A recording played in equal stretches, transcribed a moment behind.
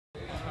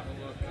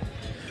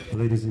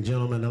Ladies and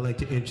gentlemen, I'd like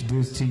to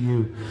introduce to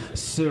you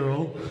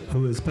Cyril,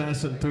 who is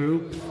passing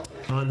through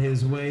on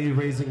his way,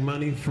 raising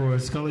money for a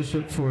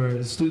scholarship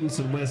for students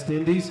in West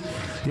Indies.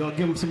 Y'all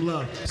give him some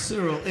love.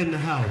 Cyril in the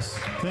house.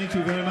 Thank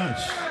you very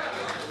much.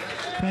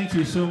 Thank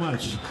you so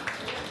much.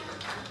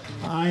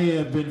 I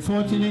have been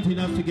fortunate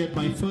enough to get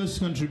my first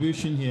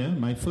contribution here,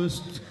 my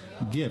first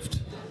gift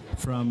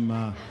from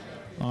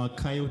our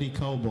Coyote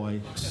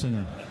Cowboy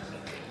singer.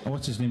 Oh,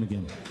 what's his name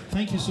again?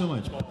 Thank you so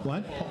much.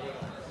 What?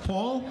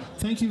 Paul?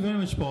 Thank you very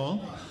much,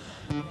 Paul.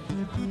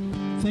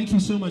 Thank you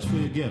so much for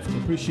your gift.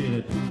 Appreciate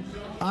it.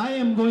 I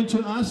am going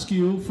to ask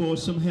you for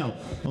some help,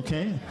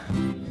 okay?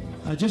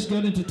 I just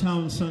got into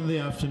town Sunday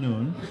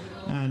afternoon,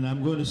 and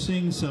I'm going to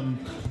sing some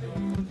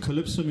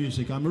calypso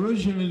music. I'm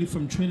originally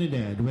from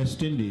Trinidad,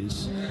 West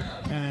Indies,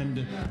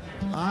 and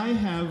I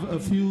have a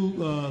few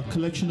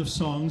collection of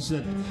songs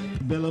that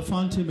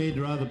Belafonte made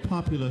rather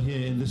popular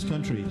here in this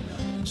country.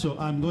 So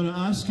I'm going to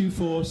ask you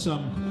for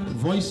some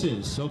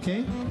voices,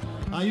 okay?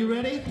 Are you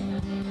ready?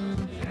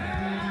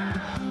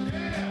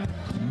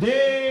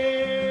 Day-o.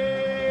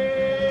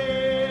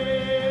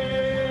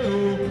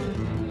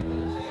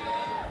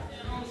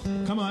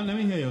 Come on, let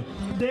me hear you.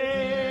 Day-o.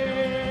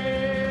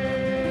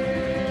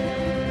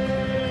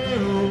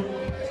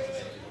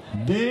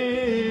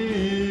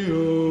 Day-o.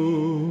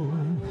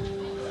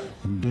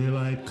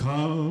 Daylight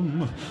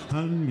come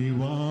and me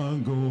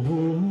want go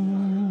home.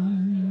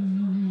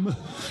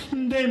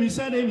 Day me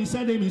sa day me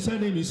sa day me sa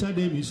day me sa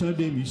day me sa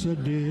day me sa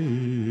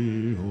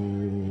day-o.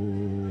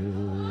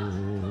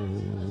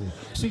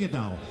 Sing it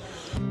now.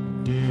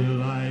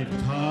 Daylight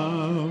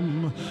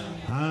come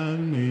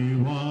and me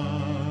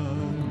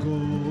want go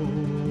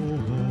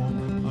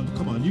home. Oh,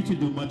 come on, you can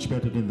do much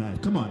better than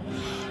that. Come on.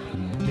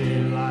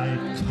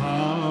 Daylight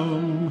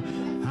come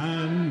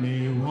and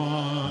me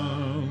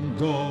want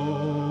go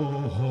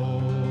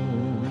home.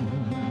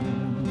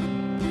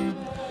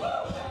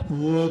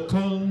 Work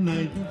all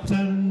night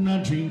and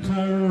I drink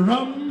a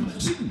rum.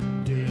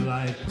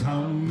 Daylight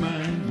come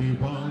and me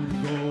want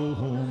go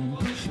home.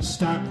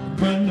 Stack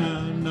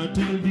banana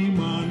till the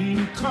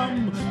morning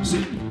come.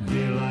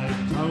 Daylight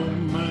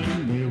come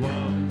and me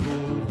want go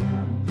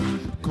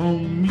home.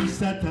 Come,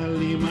 Mr.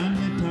 Tallyman,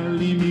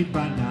 tally me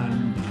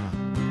banana.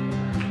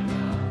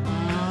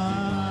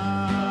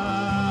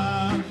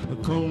 Ah,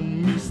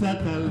 come, Mr.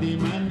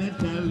 Tallyman,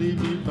 tally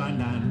me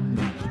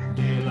banana.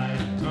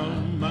 Daylight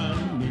come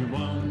and me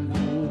want go.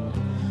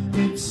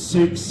 It's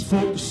 6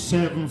 foot,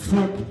 7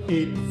 foot,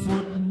 8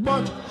 foot,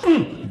 but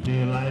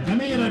daylight. Let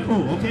me hear that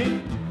go, okay?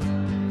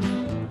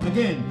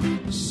 Again,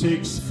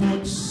 6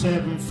 foot,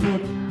 7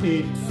 foot,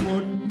 8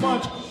 foot,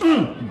 but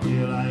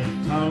daylight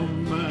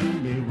come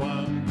and me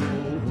want go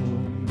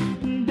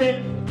home.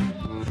 Day,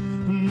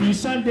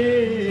 miss a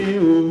day,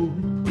 oh.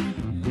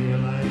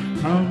 Daylight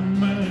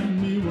come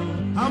and me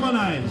want.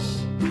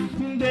 Harmonize.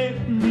 Day,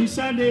 miss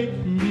a day,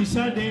 miss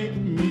a day,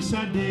 miss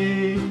a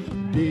day.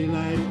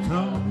 Daylight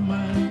come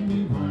and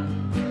me want.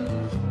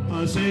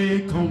 I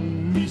say,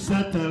 come, Miss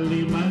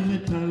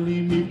Tallyman,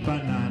 tally me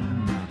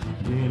banana.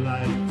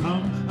 Daylight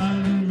come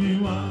and me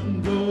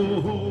want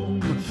go home.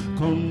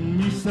 Come,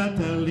 Mr.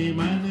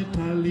 Tallyman,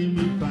 tally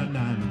me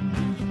banana.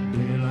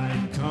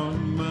 Daylight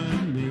come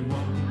and me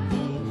want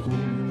go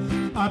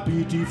home. A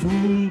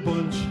beautiful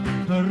bunch,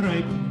 a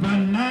ripe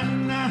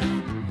banana.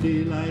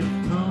 Daylight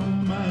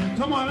come and...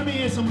 Come on, let me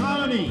hear some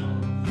harmony.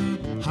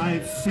 High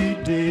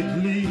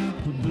fidelity,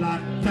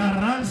 black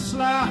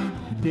tarantula.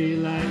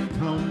 Daylight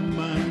come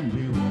and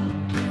me want.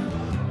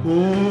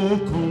 Oh,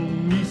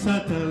 come, Mr.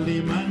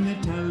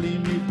 Tallyman, tally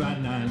me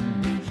banana.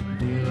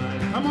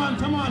 Daylight. Come on,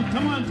 come on,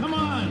 come on, come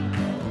on.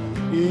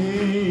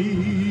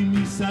 Hey,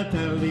 Mr.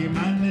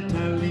 Tallyman,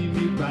 tally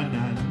me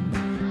banana.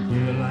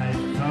 Daylight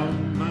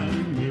come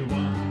and me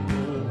want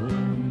go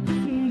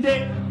home.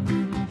 Day,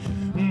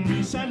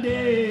 Mr.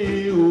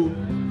 Day, oh.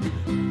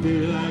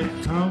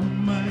 Daylight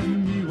come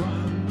and me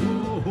want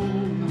go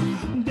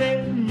home.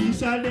 Day,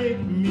 Mr. Day,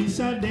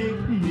 Mr. Day,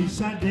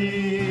 Mr.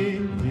 Day.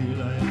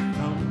 Daylight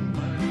come.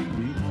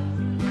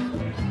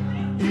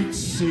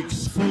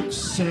 6 foot,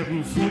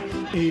 7 foot,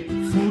 8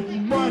 foot,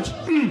 but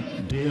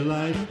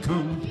daylight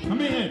come. Come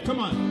here, come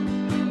on.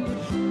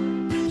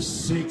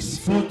 6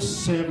 foot,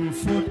 7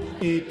 foot,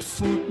 8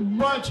 foot,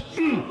 but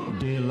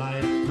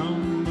daylight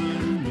come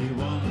and we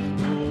want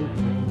to go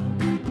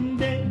home.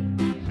 Day,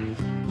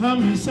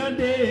 miss a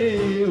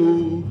day,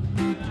 oh.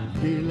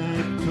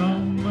 Daylight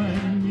come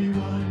and we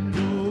want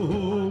to go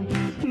home.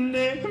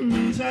 Day,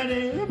 miss a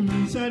day,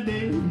 miss a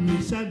day,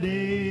 miss a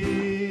day.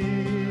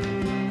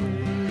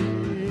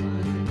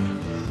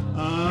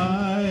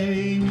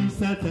 I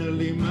Mr.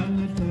 Tallyman,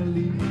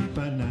 tally me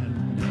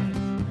banana.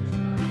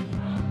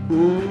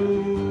 Oh,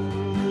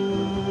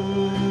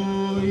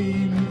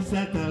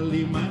 Mr.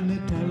 Tallyman,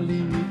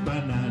 tally me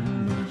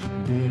banana.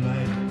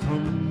 Daylight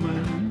come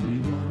and we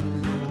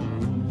want go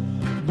home.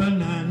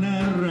 Banana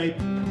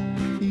ripe,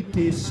 it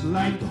tastes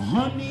like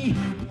honey.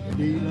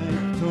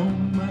 Daylight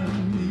come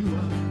and we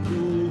want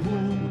go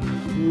home.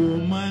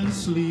 Woman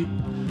sleep,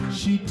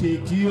 she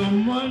take your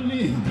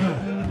money.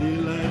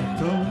 Daylight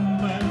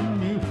come and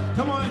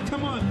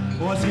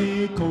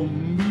Hey,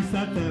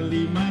 comienza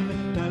talimán,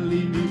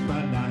 talimi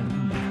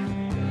banana.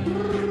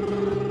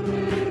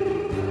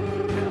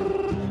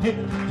 Hey,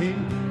 hey,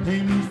 hey,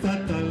 Mr.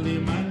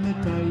 Tallyman,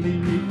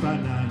 talimi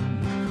banana.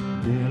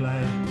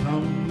 Daylight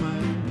come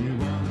and me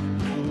want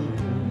go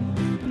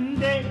home.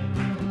 Day,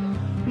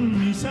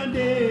 Mr.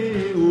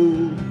 Day,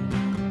 oh.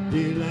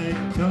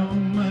 Daylight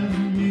come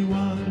and me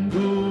want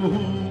go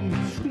home.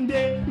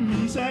 Day,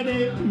 Mr.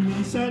 Day,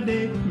 Mr.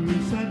 Day,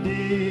 Mr.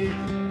 Day.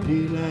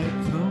 Daylight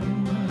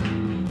come and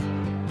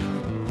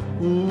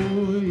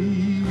oh,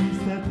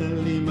 Mr.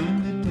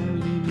 Tallyman,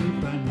 talimi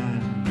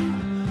banana.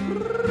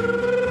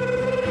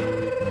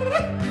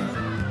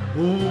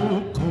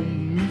 Oh,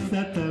 come,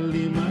 Mr.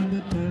 Tallyman,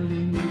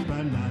 talimi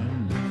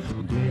banana.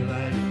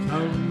 Daylight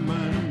come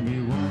and me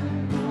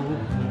want go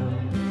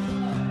home.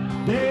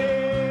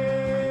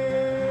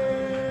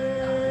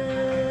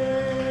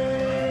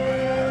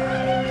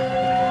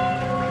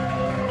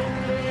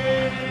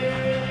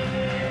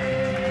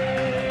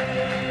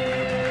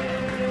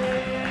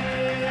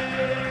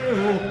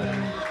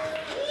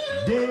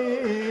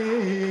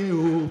 Day,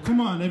 oh,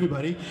 come on,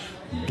 everybody.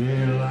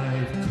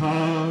 Daylight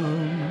come.